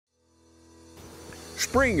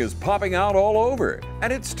Spring is popping out all over,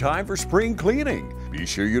 and it's time for spring cleaning. Be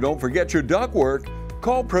sure you don't forget your ductwork.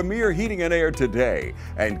 Call Premier Heating and Air today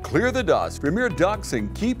and clear the dust from your ducts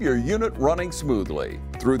and keep your unit running smoothly.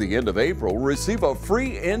 Through the end of April, receive a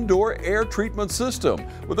free indoor air treatment system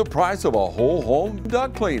with the price of a whole home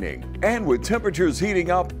duct cleaning. And with temperatures heating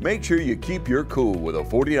up, make sure you keep your cool with a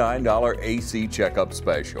 $49 AC checkup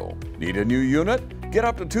special. Need a new unit? Get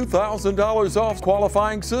up to $2,000 off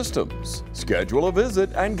qualifying systems. Schedule a visit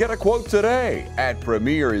and get a quote today at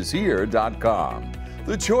premierishere.com.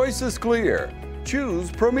 The choice is clear. Choose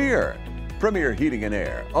Premier. Premier Heating and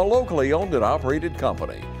Air, a locally owned and operated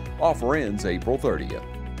company. Offer ends April 30th.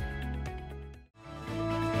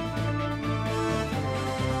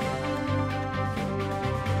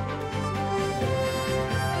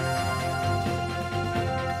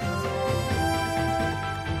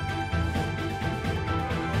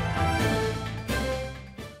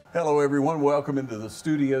 Hello everyone, welcome into the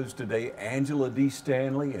studios today. Angela D.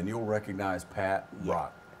 Stanley, and you'll recognize Pat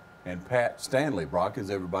Brock. And Pat Stanley Brock,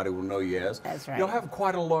 as everybody will know you as. That's right. You'll have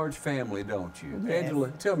quite a large family, don't you? Yes.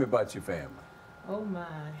 Angela, tell me about your family. Oh my,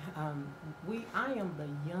 I am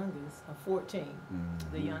the youngest of 14.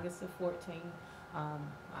 The youngest of 14.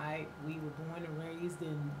 We were born and raised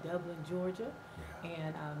in Dublin, Georgia,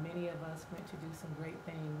 and many of us went to do some great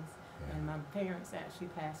things. And my parents actually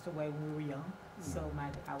passed away when we were young. So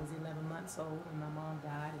I was 11 months old when my mom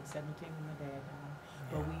died, and 17 when my dad died.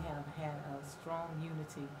 But we have had a strong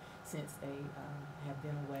unity since they have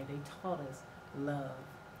been away. They taught us love.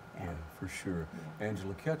 Yeah, for sure. Yeah.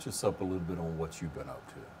 Angela, catch us up a little bit on what you've been up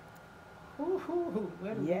to.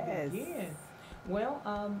 Where do we begin? Well,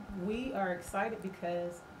 we are excited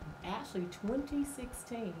because actually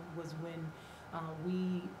 2016 was when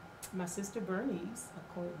my sister Bernice,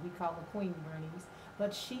 we call her Queen Bernice,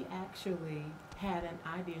 but she actually had an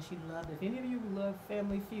idea. She loved it. If any of you love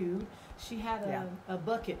Family Feud, she had a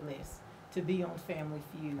bucket list to be on Family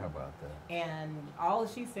Feud. How about that? And all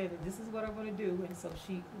she said, this is what I'm going to do. And so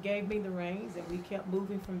she gave me the reins, and we kept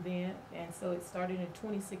moving from then. And so it started in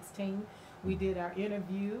 2016. We did our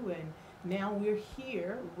interview, and now we're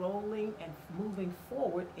here rolling and moving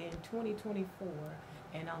forward in 2024.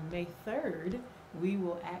 And on May 3rd, we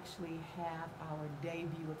will actually have our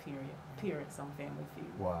debut appearance on Family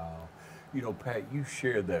Feud. Wow. You know, Pat, you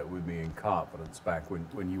shared that with me in confidence back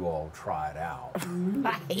when you all tried out.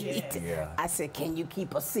 Right. Yeah. I said, can you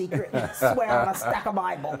keep a secret? Swear on a stack of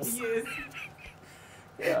Bibles. Yes.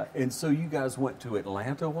 Yeah. And so you guys went to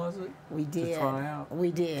Atlanta, was it? We did. To try out?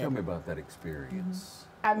 We did. Tell me about that experience.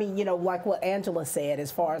 I mean, you know, like what Angela said,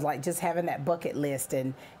 as far as like just having that bucket list,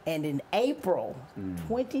 and in April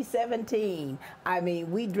 2017, I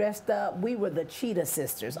mean, we dressed up. We were the Cheetah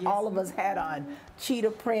Sisters. Yes, all of us had on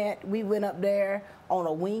cheetah print. We went up there on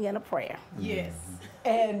a wing and a prayer. Yes.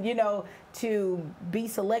 And you know, to be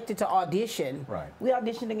selected to audition, we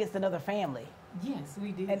auditioned against another family. Yes,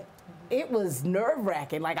 we did. And it was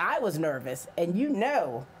nerve-wracking. Like, I was nervous, and you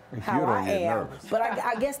know how I am. Nervous. But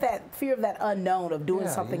I guess that fear of that unknown of doing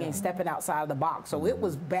something and stepping outside of the box. So it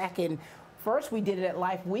was back in, first we did it at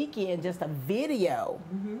Life Weekend, just a video.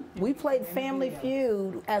 We played Family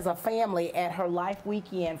Feud as a family at her Life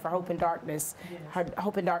Weekend for Hope and Darkness, her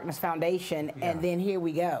Hope and Darkness Foundation, and then here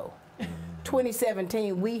we go.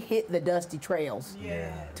 2017, we hit the dusty trails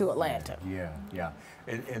to Atlanta. Yeah.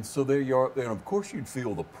 And so there you are, and of course you'd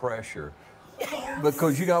feel the pressure.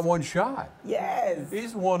 Because you got one shot. Yes.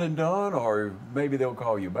 It's one and done, or maybe they'll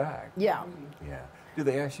call you back. Yeah. Yeah. Do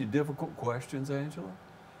they ask you difficult questions, Angela?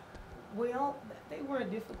 Well, they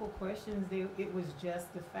weren't difficult questions. It was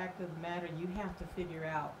just the fact of the matter. You have to figure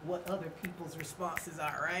out what other people's responses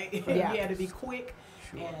are, right? Yeah. You had to be quick.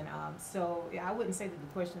 Sure. And so I wouldn't say that the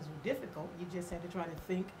questions were difficult. You just had to try to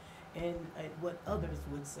think and what others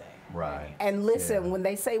would say. Right. And listen, when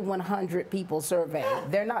they say 100 people surveyed,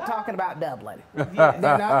 they're not talking about Dublin. They're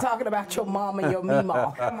not talking about your mom and your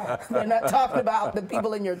meemaw. They're not talking about the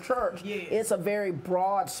people in your church. It's a very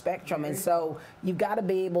broad spectrum, and so you've got to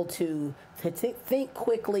be able to think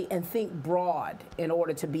quickly and think broad in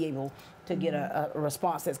order to be able to get a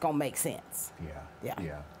response that's going to make sense.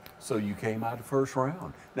 Yeah. So you came out the first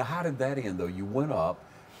round. Now, how did that end, though? You went up.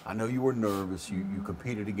 I know you were nervous. You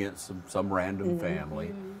competed against some random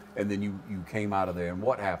family, and then you came out of there. And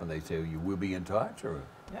what happened? They tell you, we'll be in touch, or?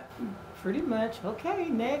 Yeah, pretty much. Okay,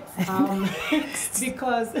 next.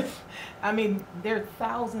 Because, I mean, there are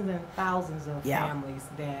thousands and thousands of families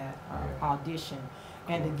that audition.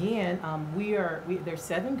 And again, there's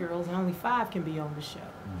 7 girls and only 5 can be on the show.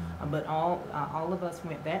 But all of us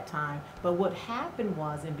went that time. But what happened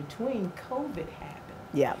was, in between, COVID happened.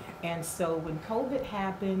 Yeah. And so when COVID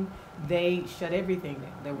happened, they shut everything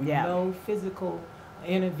down. There were no physical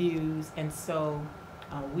interviews. And so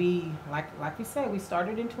we, like we said, we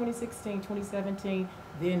started in 2016, 2017.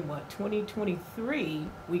 Then 2023,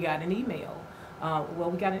 we got an email.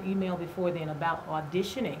 We got an email before then about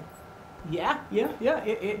auditioning. Yeah.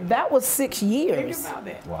 That was 6 years. Think about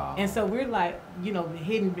that. Wow. And so we're like,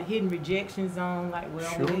 hidden rejection zone, like,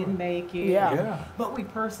 well, we didn't make it. Yeah. But we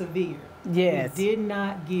persevered. Yes. We did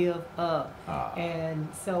not give up. And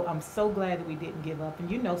so I'm so glad that we didn't give up.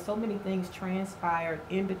 And so many things transpired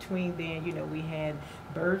in between then. We had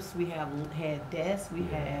births, we had deaths, we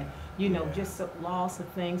had, just a loss of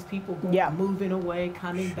things, people moving away,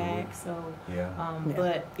 coming back. So,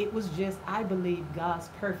 but it was just, I believe, God's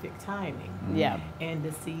perfect timing. And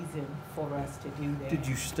the season for us to do that. Did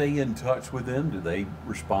you stay in touch with them? Did they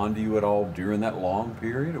respond to you at all during that long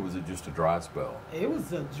period, or was it just a dry spell? It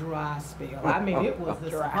was a dry spell. I mean, it was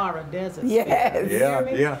the Sahara Desert spell.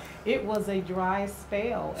 Yeah. It was a dry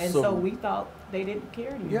spell. And so we thought they didn't care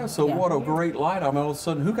anymore. Yeah, so what a great light. I mean, all of a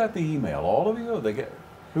sudden, who got the email? All of you? Or they get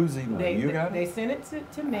whose email? You got it? They sent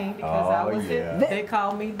it to me because I was they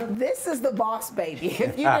called me This is the boss baby.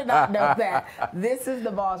 If you did not know that, this is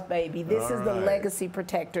the boss baby. This is the legacy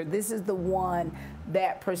protector. This is the one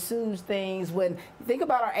that pursues things when, think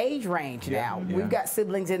about our age range now. We've got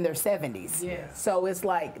siblings in their 70s. So it's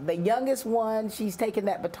like the youngest one, she's taking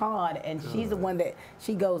that baton, and she's the one that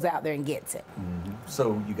she goes out there and gets it.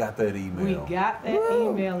 So you got that email. We got that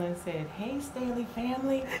email and said, hey, Stanley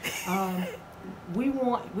family, we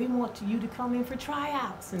want you to come in for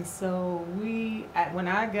tryouts. And so when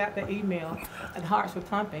I got the email, the hearts were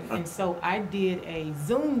pumping. And so I did a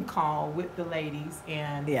Zoom call with the ladies,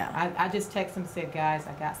 and I just texted them and said, guys,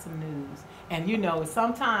 I got some news. And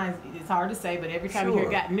sometimes it's hard to say, but every time you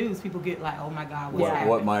hear got news, people get like, oh my God, what's happening?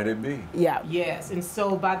 What might it be? Yes. And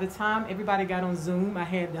so by the time everybody got on Zoom, I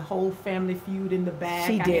had the whole family feud in the back.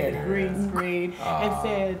 I had the green screen and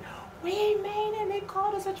said, we made it. They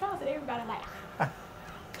called us a trial. And everybody like,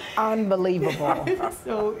 unbelievable.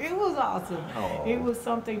 So it was awesome. It was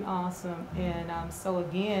something awesome. And so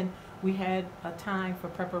again, we had a time for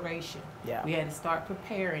preparation. We had to start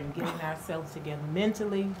preparing, getting ourselves together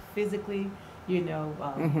mentally, physically.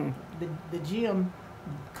 The gym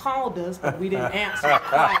called us, but we didn't answer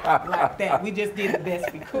quite like that. We just did the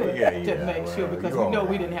best we could to make sure, because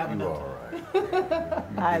we didn't have enough time.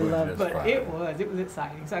 I love it. But it was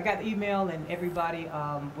exciting. So I got the email, and everybody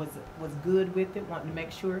was good with it, wanting to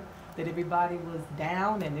make sure that everybody was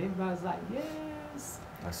down, and everybody was like, yes.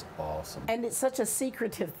 That's awesome. And it's such a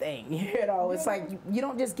secretive thing, it's like you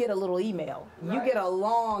don't just get a little email. You get a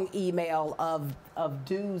long email of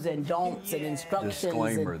do's and don'ts and instructions.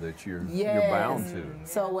 Disclaimer that you're bound to.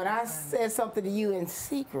 So when I said something to you in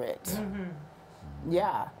secret,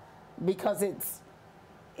 because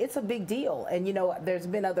it's a big deal. And there's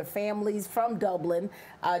been other families from Dublin,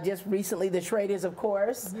 just recently the Schraders, of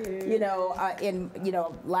course,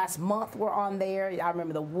 last month were on there. I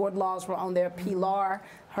remember the Wardlaws were on there. Pilar,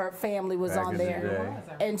 her family was on there.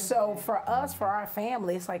 And so for us, for our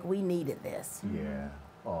family, it's like we needed this.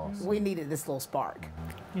 Awesome. We needed this little spark.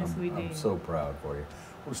 Yes, we did. I'm so proud for you.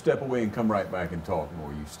 We'll step away and come right back and talk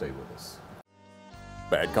more. You stay with us.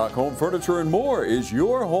 Badcock Home Furniture and More is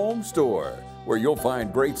your home store, where you'll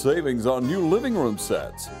find great savings on new living room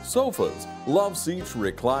sets, sofas, love seats,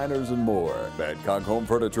 recliners, and more. Badcock Home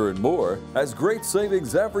Furniture and More has great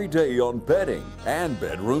savings every day on bedding and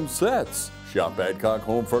bedroom sets. Shop Badcock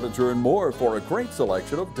Home Furniture and More for a great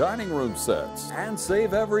selection of dining room sets, and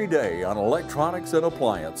save every day on electronics and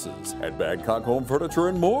appliances at Badcock Home Furniture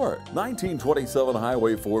and More, 1927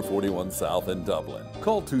 Highway 441 South in Dublin.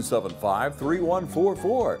 Call 275-3144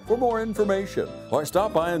 for more information, or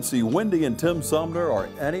stop by and see Wendy and Tim Sumner or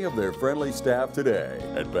any of their friendly staff today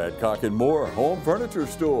at Badcock and More Home Furniture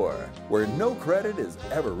Store, where no credit is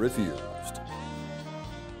ever refused.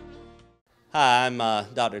 Hi, I'm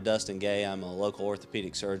Dr. Dustin Gay. I'm a local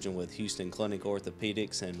orthopedic surgeon with Houston Clinic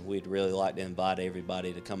Orthopedics, and we'd really like to invite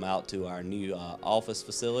everybody to come out to our new office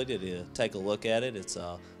facility to take a look at it. It's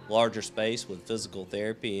a larger space with physical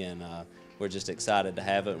therapy, and we're just excited to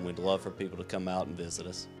have it, and we'd love for people to come out and visit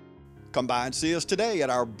us. Come by and see us today at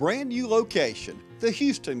our brand new location, the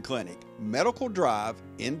Houston Clinic, Medical Drive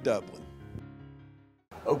in Dublin.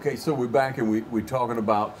 Okay, so we're back and we're talking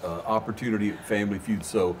about opportunity at Family Feud.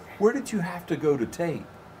 So where did you have to go to tape?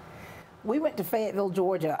 We went to Fayetteville,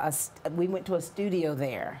 Georgia. We went to a studio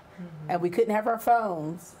there, and we couldn't have our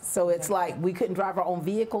phones. So it's like we couldn't drive our own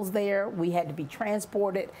vehicles there. We had to be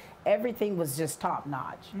transported. Everything was just top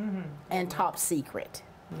notch and top secret.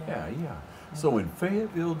 Yeah. So in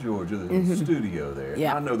Fayetteville, Georgia, there's a studio there.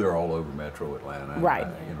 Yeah. I know they're all over Metro Atlanta. Right.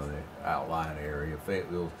 You know, the outlying area.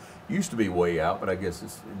 Fayetteville used to be way out, but I guess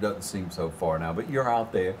it doesn't seem so far now. But you're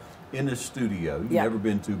out there in the studio you've never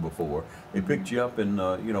been to before. They picked you up in,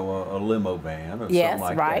 you know, a limo van or something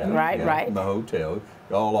like that. Right. In the hotel.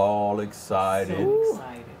 Y'all all excited. So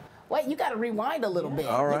excited. Wait, you got to rewind a little bit.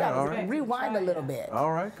 All right, you gotta all right. rewind a little bit.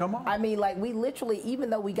 All right, come on. I mean, like, we literally, even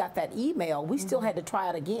though we got that email, we still had to try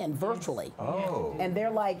it again virtually. Oh. And they're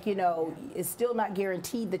like, you know, it's still not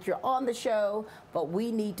guaranteed that you're on the show, but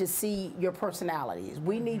we need to see your personalities.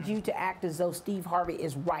 We need you to act as though Steve Harvey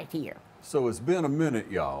is right here. So it's been a minute,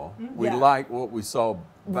 y'all. We like what we saw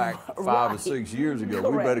back 5 or 6 years ago.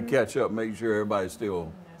 We better catch up, make sure everybody's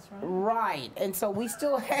still. Right, and so we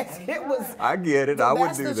still had, it was. I get it, I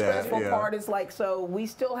would do that. That's the stressful part, is like, so we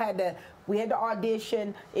still had to, we had to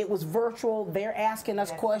audition. It was virtual. They're asking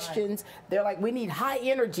us questions. They're like, we need high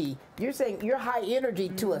energy. You're saying you're high energy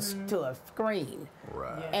to a screen.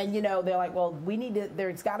 Right. And you know, they're like, well, we need to,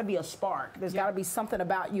 there's got to be a spark. There's got to be something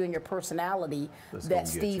about you and your personality that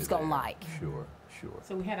Steve's going to like. Sure.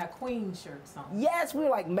 So we had our queen shirts on. Yes, we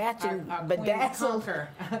were like matching our bedazzled.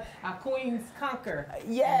 Our Queens Conquer.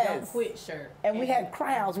 Yes. Don't quit shirt. And we had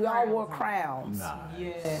crowns. We all wore crowns. Nice.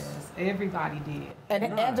 Yes, everybody did.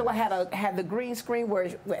 And Angela had the green screen where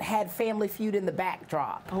it had Family Feud in the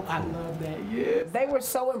backdrop. Oh, I love that. Yes. They were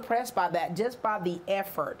so impressed by that, just by the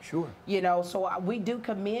effort. Sure. You know, so we do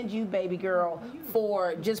commend you, baby girl,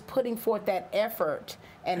 for just putting forth that effort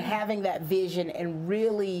and having that vision and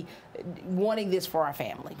really wanting this for our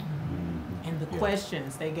family. And the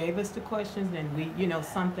questions, they gave us the questions, and we, you know,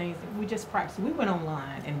 some things we just practiced. We went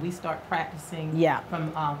online and we start practicing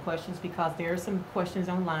from questions, because there are some questions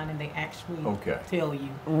online and they actually tell you.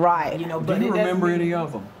 Right. You know, Do but you remember any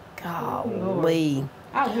of them? Golly.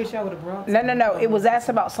 I wish I would have brought some. No. It was asked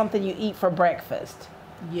about something you eat for breakfast.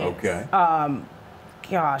 Yes. Okay.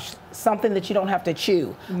 Gosh, something that you don't have to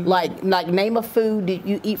chew. Like name a food that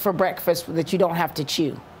you eat for breakfast that you don't have to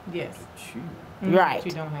chew. Yes. Right.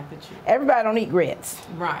 You don't have to chew. Everybody don't eat grits.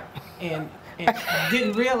 Right. And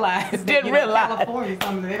didn't realize that, California,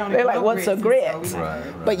 something they don't. They're like, what's a grit? Right.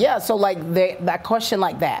 But yeah, so like that question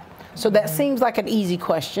like that. So that seems like an easy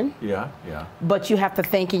question. Yeah. But you have to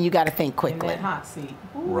think, and you got to think quickly. In that hot seat.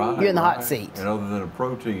 Right. You're in the hot seat. And other than a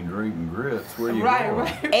protein drink and grits, where you going?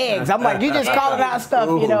 Right. Eggs. I'm like, you just calling out stuff,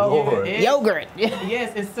 you know. Lord. Yogurt.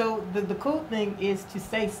 Yes, and so the cool thing is to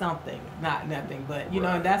say something, not nothing. But, you know,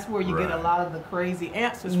 and that's where you get a lot of the crazy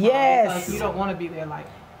answers from. Yes. Because you don't want to be there like.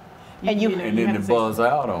 And then they buzz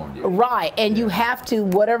out on you. Right, and you have to,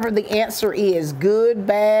 whatever the answer is, good,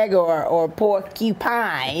 bag, or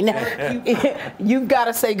porcupine, you've got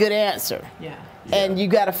to say good answer. Yeah. And you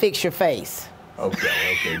got to fix your face.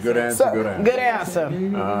 Okay. Good answer, good answer. Good answer.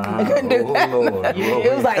 I couldn't do that. Lord.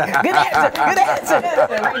 It was like, good answer.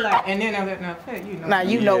 And then I went, you know. Now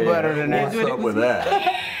you know better than that. What's up with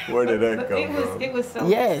that? Where did that come from? It was so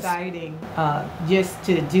exciting just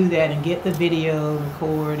to do that and get the video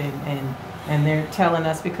record and they're telling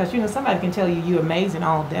us, because, you know, somebody can tell you you're amazing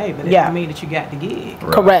all day, but it doesn't mean that you got the gig.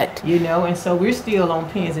 Right. Correct. You know, and so we're still on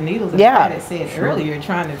pins and needles, as I had said earlier,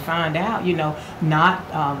 trying to find out, you know, not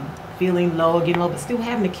feeling low, getting low, but still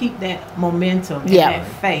having to keep that momentum and that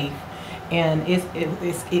faith. And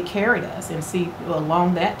it carried us. And see,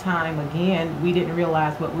 along that time, again, we didn't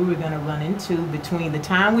realize what we were going to run into between the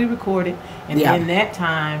time we recorded and then that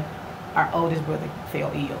time our oldest brother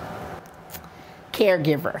fell ill.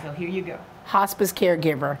 Caregiver. So here you go. Hospice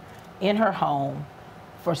caregiver in her home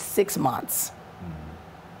for 6 months.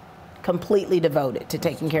 Completely devoted to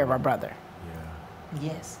taking care of our brother.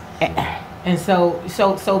 Yes. And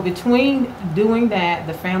so between doing that,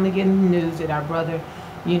 the family getting the news that our brother,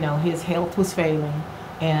 you know, his health was failing,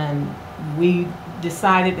 and we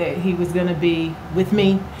decided that he was going to be with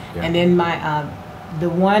me. And then my the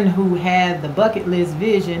one who had the bucket list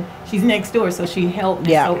vision, she's next door, so she helped.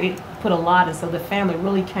 So it put a lot in, so the family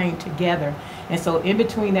really came together. And so in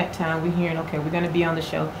between that time, we're hearing, okay, we're going to be on the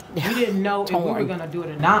show. We didn't know if we were going to do it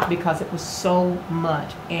or not, because it was so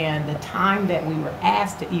much. And the time that we were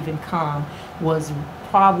asked to even come was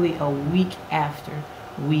probably a week after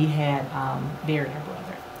we had buried our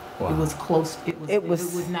brother. Wow. It was close. It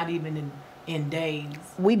was not even in days.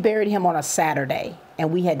 We buried him on a Saturday,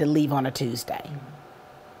 and we had to leave on a Tuesday.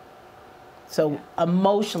 So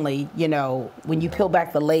emotionally, you know, when you peel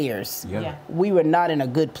back the layers, we were not in a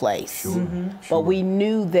good place. But we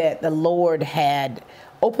knew that the Lord had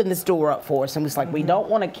opened this door up for us, and was like, we don't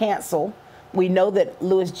want to cancel. We know that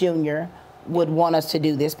Lewis Jr. would want us to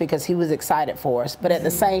do this because he was excited for us. But at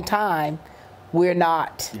the same time, we're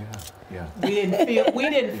not. Yeah. We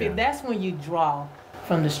didn't feel, that's when you draw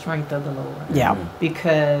from the strength of the Lord. Yeah.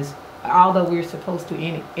 Because although we're supposed to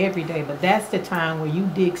end it every day, but that's the time where you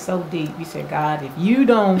dig so deep. You say, God, if you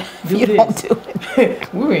don't do You this, don't do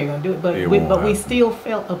it. we ain't gonna do it. But It we, won't but we happen. still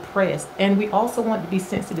felt oppressed, and we also wanted to be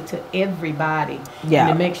sensitive to everybody, Yeah.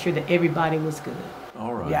 and to make sure that everybody was good.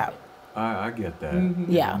 All right. Yeah. I get that.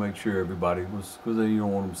 Yeah. Make sure everybody was, because you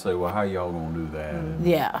don't want them to say, well, how y'all going to do that? And,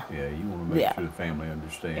 Yeah. Yeah, you want to make Yeah. sure the family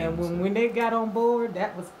understands. And when they got on board,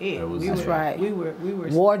 that was it. That was we it. were, That's right. We were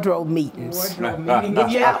Wardrobe meetings. wardrobe meeting.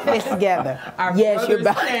 Get your Yeah. outfits together. Our Yes, you're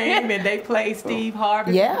brothers about. came and they played Steve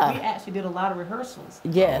Harvey. Yeah. We actually did a lot of rehearsals.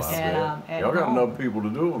 Yes. Oh, I And, bet. at Y'all got home. enough people to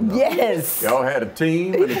do them. Though. Yes. Y'all had a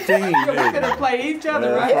team and a team. We didn't could have you? played each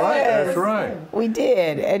other, That's right? right. That's Yes. right. We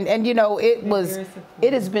did, and you know, it was, very supportive.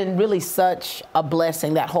 it has been really such a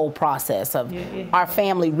blessing, that whole process of Yeah, it our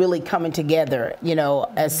family really coming together. You know,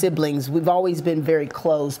 as siblings, we've always been very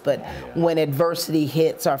close, but when adversity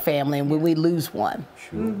hits our family and when we lose one,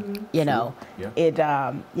 Sure. you know, Yeah. it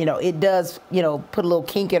you know, it does, you know, put a little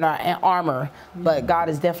kink in our armor, but God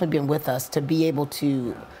has definitely been with us to be able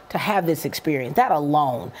to have this experience. That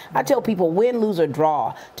alone, I tell people, win, lose, or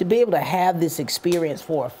draw, to be able to have this experience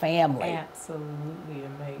for a family, Absolutely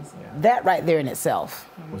amazing. that right there in itself.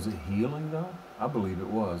 Was it healing, though? I believe it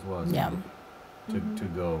was, wasn't Yeah. it? To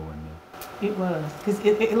go and It was, because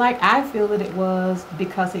it like I feel that it was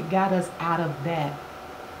because it got us out of that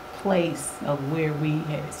place of where we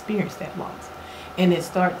had experienced that loss, and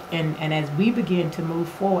and as we began to move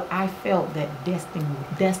forward, I felt that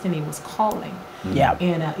destiny was calling, Yeah.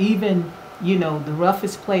 and even you know the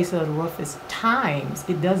roughest place or the roughest times,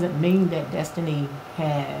 it doesn't mean that destiny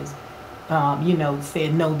has you know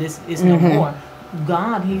said no, this is no more.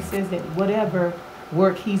 God, He says that whatever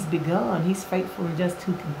work He's begun, He's faithful and just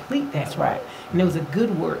to complete that That's work. right. And it was a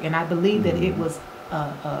good work, and I believe that it was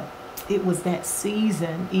that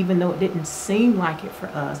season, even though it didn't seem like it for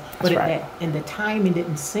us, but right. and the timing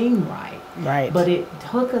didn't seem right. Right. But it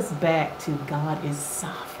took us back to God is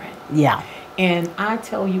sovereign. Yeah. And I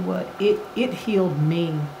tell you what, it healed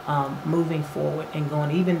me moving forward and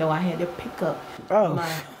going, even though I had to pick up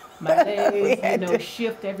my days, you know,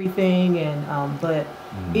 shift everything, and but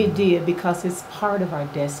it did, because it's part of our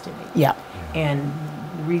destiny. Yeah. And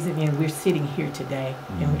the reason, and we're sitting here today,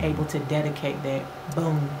 and we're able to dedicate that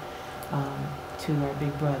boom to our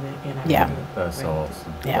big brother and our Yeah. big that's relative.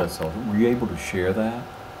 awesome. Yeah. That's awesome. Were you able to share that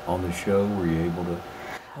on the show? Were you able to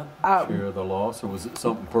share the loss, or was it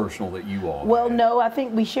something personal that you all Well, had? no, I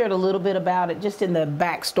think we shared a little bit about it just in the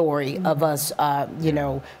backstory of us. You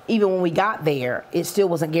know, even when we got there, it still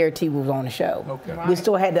wasn't guaranteed we was on the show. Okay. Right. We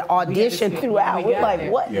still had to audition throughout. We're like,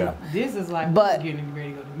 what? Yeah. This is like But- we're getting ready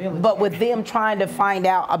to go to the military. But with them trying to find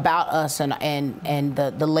out about us and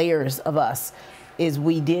the layers of us, is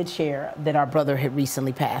we did share that our brother had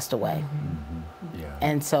recently passed away. Yeah.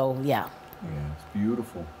 And so, yeah. Yeah, it's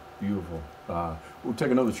beautiful, beautiful. We'll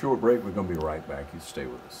take another short break. We're going to be right back. You stay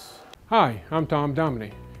with us. Hi, I'm Tom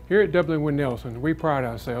Dominy. Here at Dublin Wind Nelson, we pride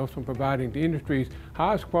ourselves on providing the industry's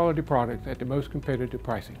highest quality products at the most competitive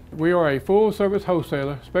pricing. We are a full-service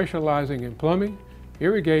wholesaler specializing in plumbing,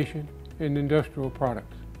 irrigation, and industrial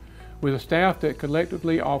products. With a staff that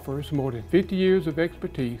collectively offers more than 50 years of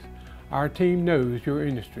expertise, our team knows your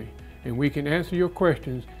industry, and we can answer your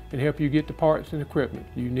questions and help you get the parts and equipment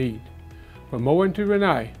you need. From Moen to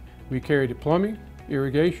Renee, we carry the plumbing,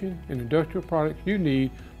 irrigation, and industrial products you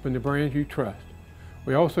need from the brands you trust.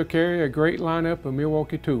 We also carry a great lineup of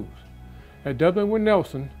Milwaukee tools. At Dublin Wind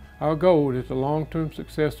Nelson, our goal is the long-term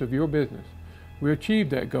success of your business. We achieve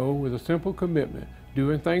that goal with a simple commitment,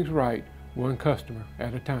 doing things right, one customer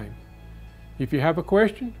at a time. If you have a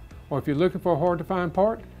question, or if you're looking for a hard-to-find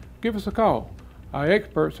part, give us a call. Our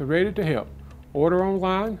experts are ready to help. Order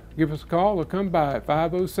online, give us a call, or come by at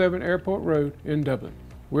 507 Airport Road in Dublin.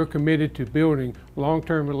 We're committed to building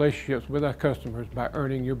long-term relationships with our customers by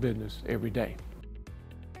earning your business every day.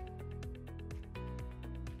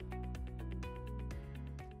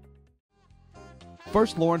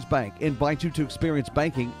 First Lawrence Bank invites you to experience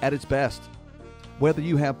banking at its best. Whether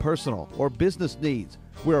you have personal or business needs,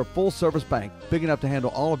 we're a full-service bank big enough to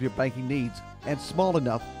handle all of your banking needs and small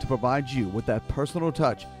enough to provide you with that personal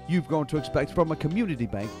touch you've grown to expect from a community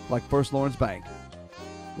bank like First Lawrence Bank.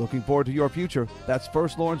 Looking forward to your future? That's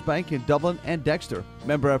First Lawrence Bank in Dublin and Dexter,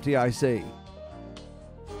 member FDIC.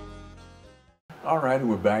 All right, and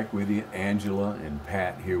we're back with you. Angela and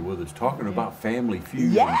Pat here with us, talking about Family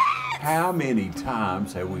Feud. Yes! How many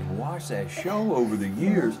times have we watched that show over the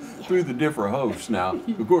years through the different hosts? Now,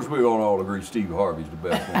 of course, we don't all agree Steve Harvey's the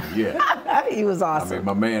best one yet. He was awesome. I mean,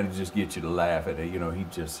 my man just gets you to laugh at it. You know,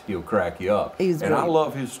 he'll crack you up. He's and great. I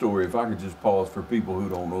love his story. If I could just pause for people who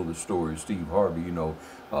don't know the story of Steve Harvey, you know,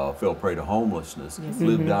 fell prey to homelessness,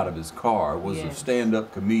 lived out of his car, was a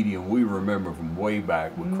stand-up comedian we remember from way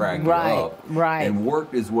back, would crack you up, and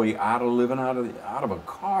worked his way out of living out of a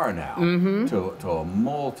car now to a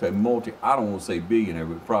multi, I don't want to say billionaire,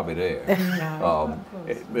 but probably there.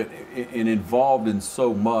 And involved in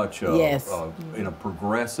so much in a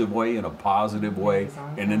progressive way, in a positive way,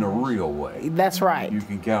 and in a real way. That's right. You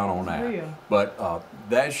can count on that. But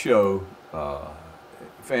that show,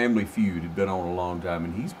 Family Feud, had been on a long time,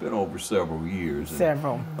 and he's been over several years.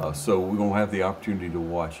 Several. So we're going to have the opportunity to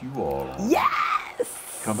watch you all.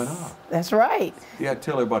 Yes! Coming up. That's right. Yeah,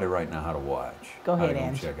 tell everybody right now how to watch. Go ahead, and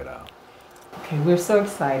Ange. check it out. Okay, we're so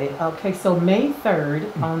excited. Okay, so May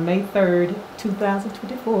 3rd, on May 3rd,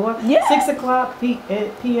 2024, 6 o'clock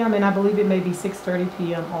p.m., and I believe it may be 6:30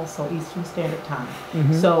 p.m. also, Eastern Standard Time.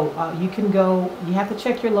 So you can go, you have to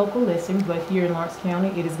check your local listings, but here in Lawrence County,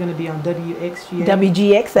 it is going to be on WGXA,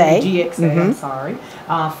 I'm sorry,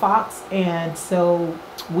 Fox, and so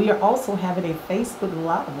we are also having a Facebook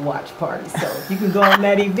Live watch party. So you can go on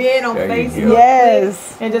that event on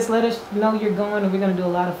Facebook, and just let us know you're going, and we're going to do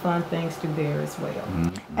a lot of fun things through there as well.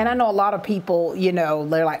 And I know a lot of people, you know,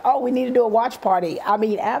 they're like, oh, we need to do a watch party. I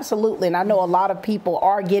mean, absolutely. And I know a lot of people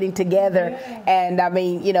are getting together, and I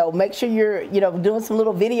mean, you know, make sure you're, you know, doing some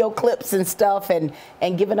little video clips and stuff, and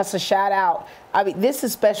giving us a shout out. I mean, this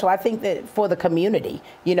is special. I think that for the community,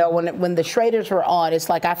 you know, when the Schraders were on, it's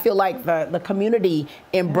like I feel like the community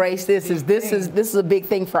embraced this. This is a big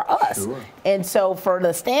thing for us. And so for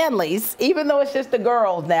the Stanleys, even though it's just the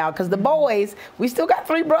girls now, because the boys, we still got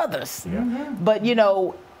 3 brothers, but you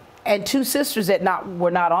know, and 2 sisters that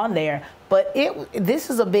were not on there. But this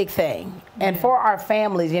is a big thing. And for our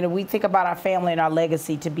families, you know, we think about our family and our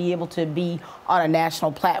legacy, to be able to be on a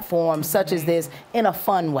national platform such as this in a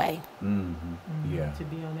fun way. To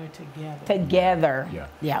be on there together.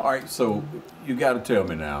 Yeah. All right, so you got to tell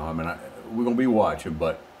me now. I mean, we're going to be watching,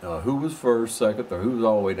 but who was first, second, or who was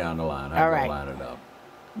all the way down the line? How do you line it up?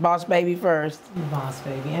 Boss Baby first. Boss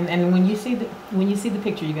Baby. And when you see the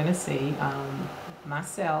picture, you're going to see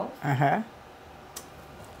myself.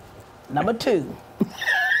 Number 2.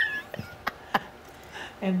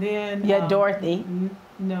 And then Dorothy.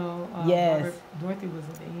 No. Yes. Dorothy was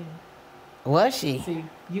at the end. Was she? See,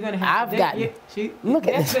 you're gonna have. Look at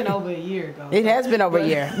this. It's been over a year ago. It has been over a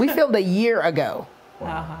year. We filmed a year ago.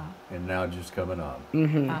 And now just coming up.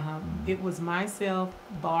 It was myself,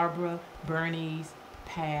 Barbara, Bernice,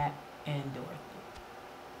 Pat, and Dorothy.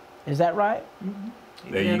 Is that right?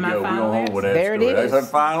 There you go. We're going home with that there story. It is. That's a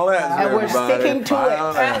final answer. And we're sticking to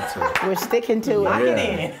it. We're sticking to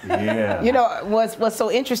it. You know, what's so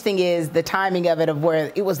interesting is the timing of it, of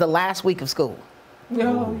where it was the last week of school.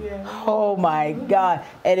 Oh my God.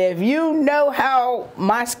 And if you know how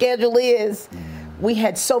my schedule is, we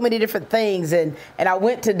had so many different things, and I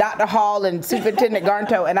went to Dr. Hall and Superintendent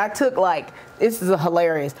Garnto, and I took this is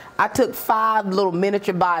hilarious. I took 5 little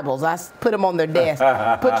miniature Bibles. I put them on their desk.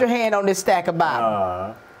 Put your hand on this stack of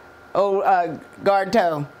Bibles.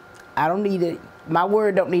 Garnto, I don't need it. My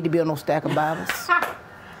word don't need to be on no stack of Bibles.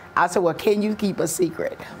 I said, well, can you keep a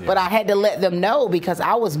secret? But I had to let them know, because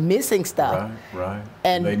I was missing stuff.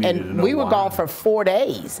 And we were gone for 4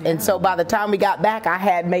 days. And so by the time we got back, I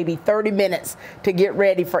had maybe 30 minutes to get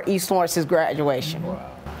ready for East Lawrence's graduation.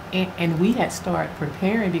 And we had started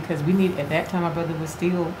preparing, because we needed, at that time, my brother was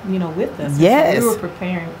still, you know, with us. Yes. So we were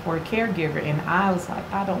preparing for a caregiver, and I was like,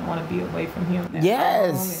 I don't want to be away from him that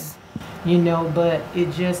long. And, you know, but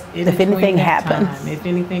it just, if anything happens. If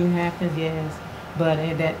anything happens, yes. But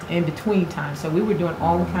in between time, so we were doing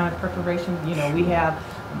all the kind of preparation. You know, we have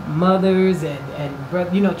mothers and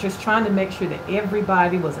you know, just trying to make sure that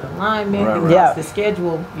everybody was in alignment. The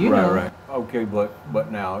schedule, you know. Okay, but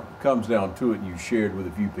now it comes down to it, and you shared with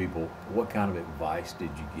a few people. What kind of advice did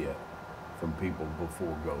you get from people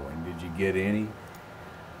before going? Did you get any?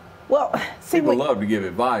 Well, see, people love to give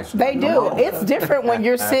advice. They do. It's different when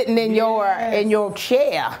you're sitting in your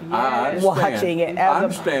chair watching it. I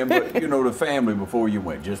understand, but you know, the family before you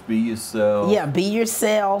went, just be yourself. Yeah, be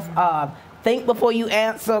yourself. Think before you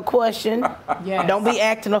answer a question. Don't be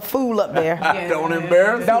acting a fool up there. Don't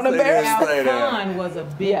embarrass. Don't embarrass. Our son was a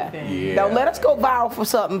big thing. Don't let us go viral for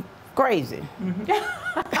something crazy.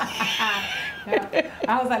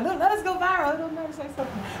 I was like, look, let us go viral. Don't never say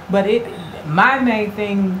something. But my main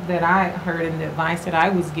thing that I heard, and the advice that I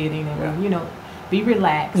was getting, and you know, be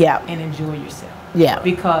relaxed, Yeah. and enjoy yourself. Yeah.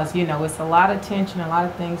 Because, you know, it's a lot of tension, a lot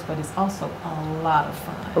of things, but it's also a lot of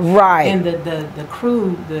fun. Right. And the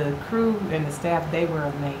crew and the staff, they were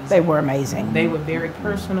amazing. They were amazing. They were very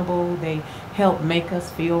personable. They helped make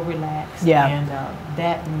us feel relaxed. Yeah. And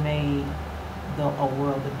that made a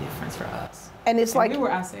world of difference for us. And it's like we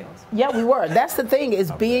were ourselves. Yeah, we were. That's the thing,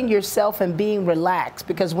 is being yourself and being relaxed.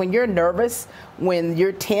 Because when you're nervous, when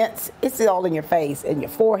you're tense, it's all in your face and your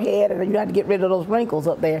forehead, and you have to get rid of those wrinkles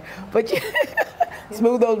up there. But you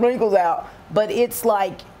smooth those wrinkles out. But it's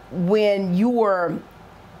like when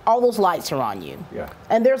all those lights are on you. Yeah.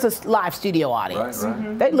 And there's a live studio audience. Right,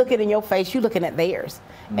 right. They look in your face, you looking at theirs.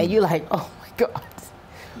 And you're like, oh my God.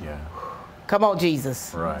 Yeah. Come on,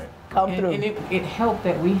 Jesus. Right. Come through. And it helped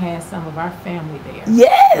that we had some of our family there.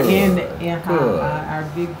 Yes. And our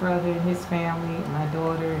big brother and his family, my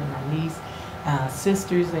daughter and my niece,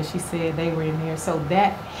 sisters, as she said, they were in there. So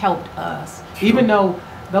that helped us. Sure. Even though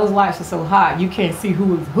those lights are so hot, you can't see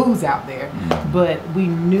who's out there. Mm-hmm. But we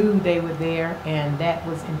knew they were there, and that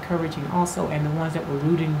was encouraging also. And the ones that were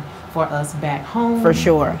rooting for us back home. For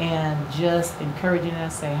sure. And just encouraging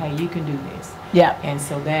us, say, hey, you can do this. Yeah. And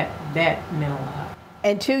so that meant a lot.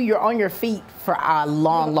 And two, you're on your feet for a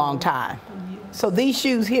long, long time. Yes. So these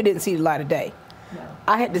shoes here didn't see the light of day. No.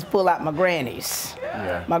 I had to pull out my grannies,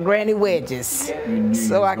 my granny wedges,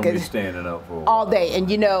 so I could be standing up for all day. And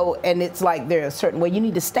you know, and it's like there's a certain way you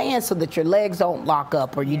need to stand so that your legs don't lock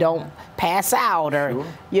up or you don't pass out, or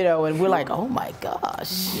you know. And we're like, oh my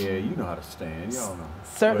gosh. Yeah, you know how to stand. Y'all know.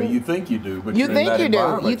 Certain, well, you think you do, but you think you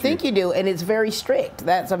do. You think you do, and it's very strict.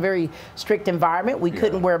 That's a very strict environment. We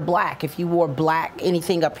couldn't wear black. If you wore black,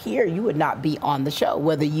 anything up here, you would not be on the show,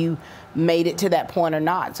 whether you made it to that point or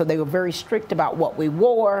not. So they were very strict about what we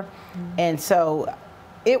wore, and so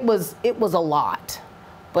it was a lot.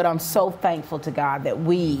 But I'm so thankful to God that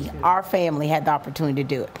our family had the opportunity to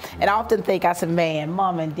do it. And I often think, I said, man,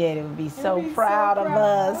 Mom and Daddy would be so proud of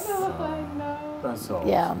us. That's awesome.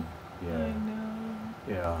 Yeah. Yeah.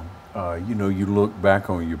 Yeah, you know, you look back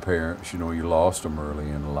on your parents, you know, you lost them early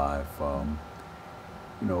in life.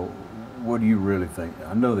 You know, what do you really think?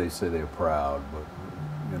 I know they say they're proud, but,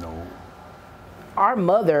 you know. Our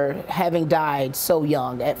mother, having died so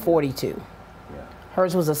young at 42,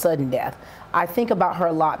 hers was a sudden death. I think about her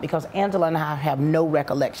a lot because Angela and I have no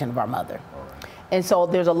recollection of our mother. Right. And so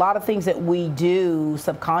there's a lot of things that we do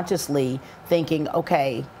subconsciously thinking,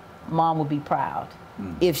 okay, Mom would be proud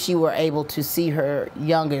if she were able to see her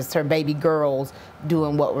youngest, her baby girls,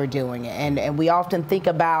 doing what we're doing. And we often think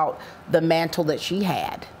about the mantle that she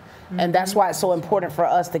had. And that's why it's so important for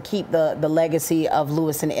us to keep the legacy of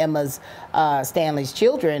Lewis and Emma's, Stanley's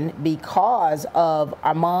children, because of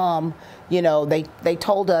our mom. You know, they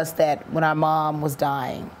told us that when our mom was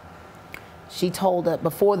dying, she told us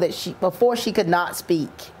before she could not speak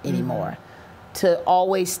anymore, to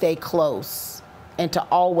always stay close and to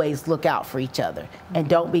always look out for each other and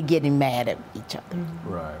don't be getting mad at each other.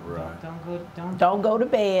 Right. Don't go to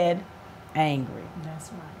bed angry.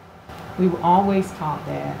 That's right. We were always taught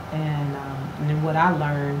that, and then what I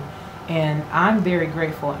learned, and I'm very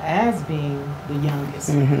grateful as being the youngest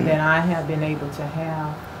that I have been able to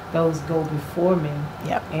have those go before me.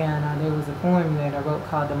 Yep. And there was a poem that I wrote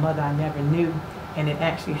called "The Mother I Never Knew," and it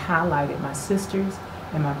actually highlighted my sisters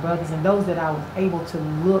and my brothers and those that I was able to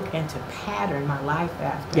look and to pattern my life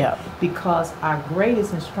after. Yep. Because our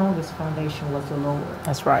greatest and strongest foundation was the Lord.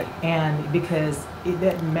 That's right. And because it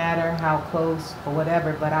doesn't matter how close or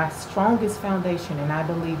whatever, but our strongest foundation, and I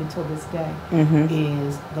believe until this day,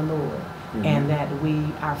 is the Lord. And that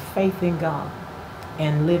our faith in God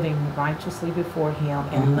and living righteously before Him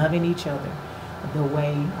and loving each other the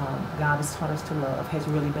way God has taught us to love has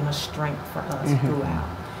really been a strength for us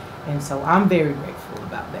throughout. And so I'm very grateful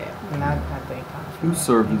about that, and I thank God for Who that.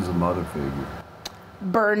 served as a mother figure?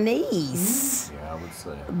 Bernice. Yeah, I would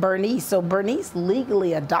say. Bernice. So Bernice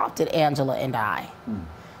legally adopted Angela and I.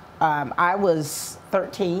 I was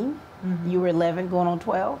 13. You were 11, going on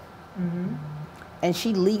 12. And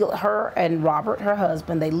her and Robert, her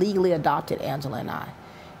husband, they legally adopted Angela and I.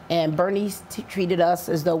 And Bernice treated us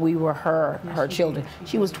as though we were her children.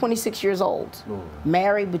 She was 26 years old,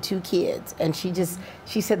 married with 2 kids. And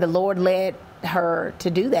she said the Lord led her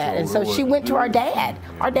to do that. And so she went to our dad.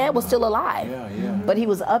 Our dad was still alive, but he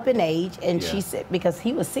was up in age. And she said, because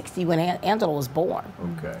he was 60 when Angela was born.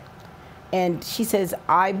 Okay. And she says,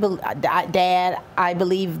 Dad, I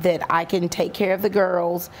believe that I can take care of the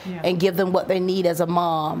girls and give them what they need as a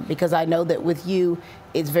mom, because I know that with you,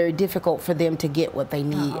 it's very difficult for them to get what they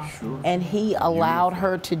need. And he allowed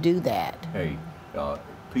her to do that. Hey,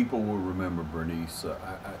 people will remember Bernice.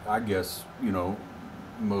 I guess, you know,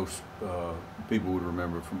 most people would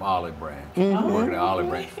remember from Olive Branch. Working at Olive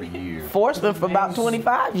Branch for years. Forceman for about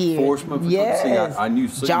 25 years. Forceman for yes. See, I knew you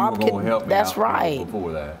were going to help me that's out right.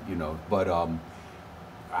 before that, you know. But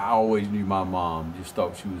I always knew my mom, just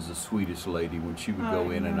thought she was the sweetest lady when she would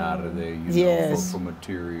go in and out of there, you know, for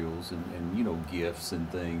materials and, you know, gifts and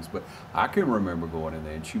things. But I can remember going in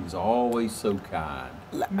there, and she was always so kind,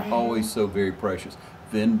 always so very precious.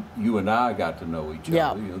 Then you and I got to know each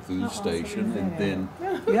other, you know, through the station, and then,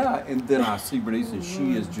 and then I see Bernice, and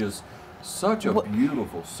she is just such a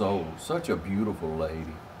beautiful soul, such a beautiful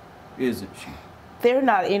lady, isn't she? There are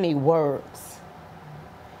not any words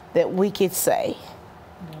that we could say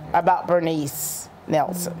about Bernice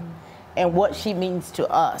Nelson and what she means to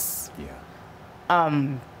us.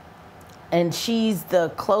 And she's the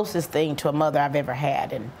closest thing to a mother I've ever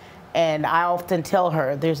had. And I often tell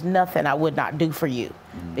her, there's nothing I would not do for you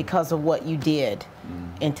because of what you did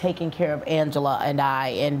in taking care of Angela and I.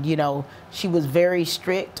 And, you know, she was very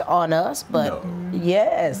strict on us, but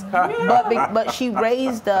but she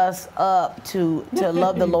raised us up to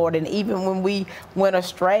love the Lord. And even when we went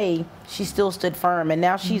astray, she still stood firm. And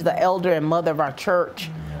now she's the elder and mother of our church.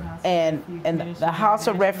 And the House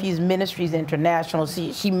of Refuge Ministries International.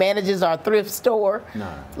 She manages our thrift store,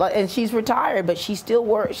 and she's retired, but she still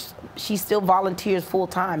works. She still volunteers full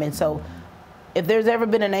time. And so, if there's ever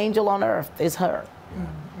been an angel on earth, it's her.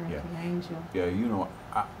 Yeah, you know,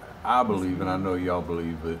 I believe, and I know y'all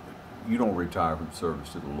believe, that you don't retire from service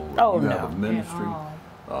to the Lord. You have a ministry.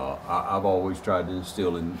 I've always tried to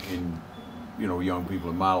instill in you know, young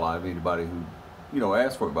people in my life, anybody who, you know,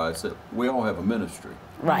 ask for advice, that we all have a ministry.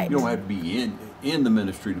 Right. You don't have to be in the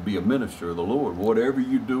ministry to be a minister of the Lord. Whatever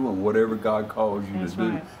you do and whatever God calls you to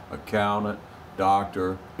do, accountant,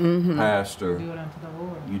 doctor, pastor, do it unto the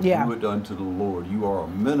Lord. You do it unto the Lord. You are a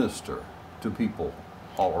minister to people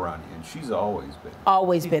all around you, and she's always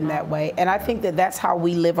been that way. And I think that that's how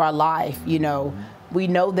we live our life. You know, we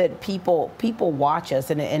know that people watch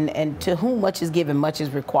us, and to whom much is given, much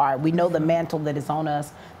is required. We know the mantle that is on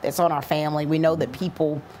us, that's on our family. We know that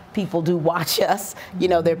people do watch us. You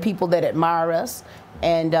know, there are people that admire us,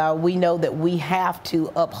 and we know that we have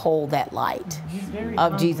to uphold that light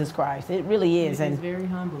of Jesus Christ. It really is. It's very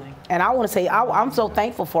humbling. And I want to say, I'm so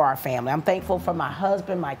thankful for our family. I'm thankful for my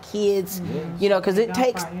husband, my kids, you know, because it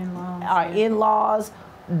takes our in-laws.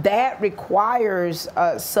 That requires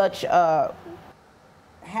such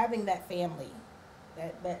having that family,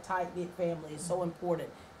 that tight-knit family is so important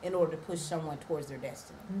in order to push someone towards their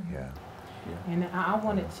destiny. And I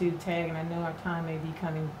wanted to tag, and I know our time may be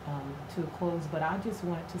coming to a close, but I just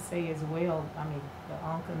wanted to say as well, I mean, the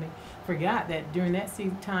uncle forgot that during that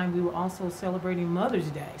time we were also celebrating Mother's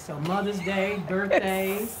Day. So Mother's Day,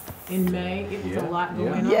 birthdays in May, it was a lot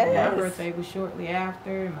going on. My birthday was shortly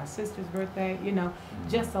after, and my sister's birthday, you know,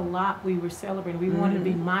 just a lot we were celebrating. We wanted to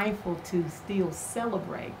be mindful to still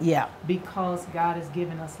celebrate because God has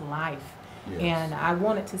given us life. And I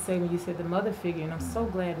wanted to say, when you said the mother figure, and I'm so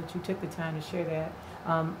glad that you took the time to share that,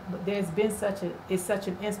 but there's been such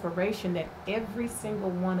an inspiration that every single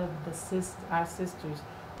one of our sisters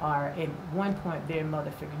are at one point their mother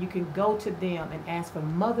figure. You can go to them and ask for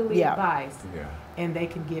motherly advice, and they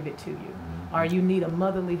can give it to you. Or you need a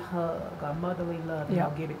motherly hug or motherly love, and they'll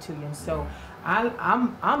give it to you. And so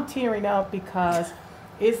I'm tearing up because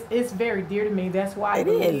it's very dear to me. That's why I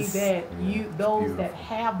believe that those that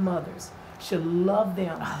have mothers should love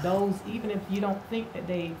them. Those, even if you don't think that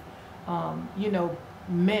they've, you know,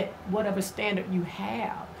 met whatever standard you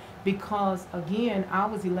have. Because again, I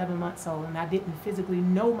was 11 months old and I didn't physically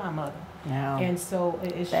know my mother. And so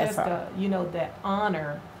it's just, you know, that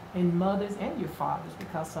honor in mothers and your fathers,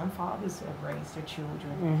 because some fathers have raised their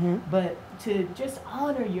children. But to just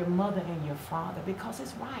honor your mother and your father, because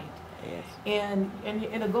it's right. And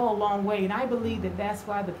it'll go a long way. And I believe that that's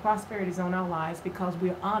why the prosperity is on our lives, because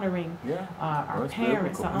we're honoring our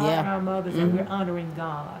parents, honoring our mothers, and we're honoring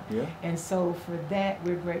God. And so for that,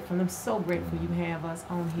 we're grateful. And I'm so grateful you have us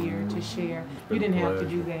on here to share. You didn't have to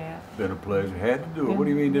do that. Been a pleasure. Had to do it. What do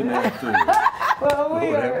you mean didn't have to? Well,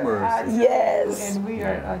 we are. And we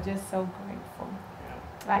are just so grateful.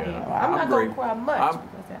 I am. I'm not going to cry much.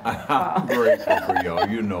 I'm grateful for y'all.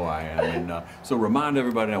 You know I am. And so remind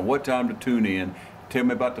everybody now what time to tune in. Tell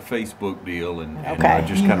me about the Facebook deal and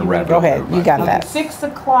just kind of wrap it up. Go ahead. You got that. 6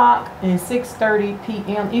 o'clock and 6:30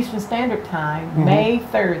 p.m. Eastern Standard Time, May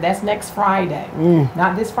 3rd. That's next Friday.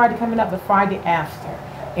 Not this Friday coming up, but Friday after.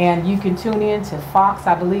 And you can tune in to Fox,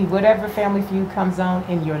 I believe, whatever Family Feud comes on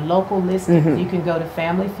in your local listings. You can go to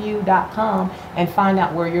familyfeud.com and find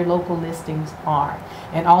out where your local listings are.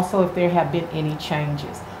 And also if there have been any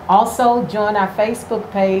changes. Also, join our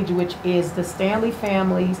Facebook page, which is the Stanley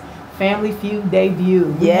Family's Family Feud debut.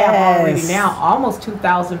 We have already now almost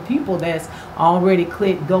 2,000 people that's already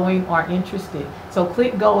clicked going or interested. So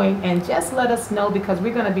click going and just let us know, because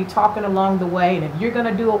we're going to be talking along the way. And if you're going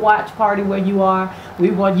to do a watch party where you are,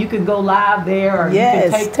 you can go live there, or you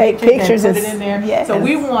can take pictures and put it in there. So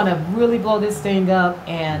we want to really blow this thing up,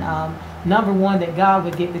 and number one, that God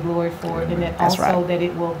would get the glory for it, and that also that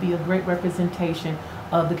it will be a great representation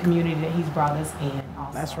of the community that He's brought us in.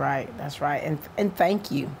 Also. That's right. That's right. And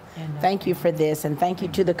thank you. Thank you for this, and thank you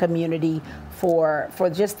to the community for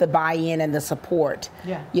just the buy-in and the support.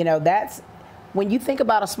 Yeah. You know, that's when you think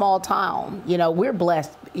about a small town. You know, we're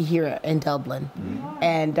blessed here in Dublin,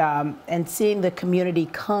 and seeing the community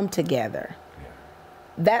come together.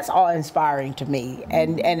 That's all inspiring to me.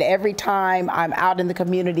 And every time I'm out in the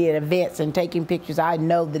community at events and taking pictures, I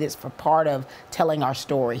know that it's for part of telling our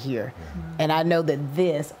story here. And I know that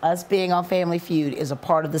us being on Family Feud, is a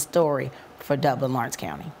part of the story for Dublin, Lawrence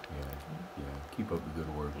County. Yeah. Keep up the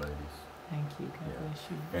good work, ladies. Thank you. God bless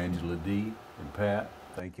you. Angela D. and Pat,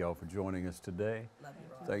 thank y'all for joining us today. Love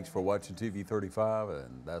you. Thanks for watching TV 35,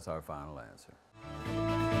 and that's our final answer.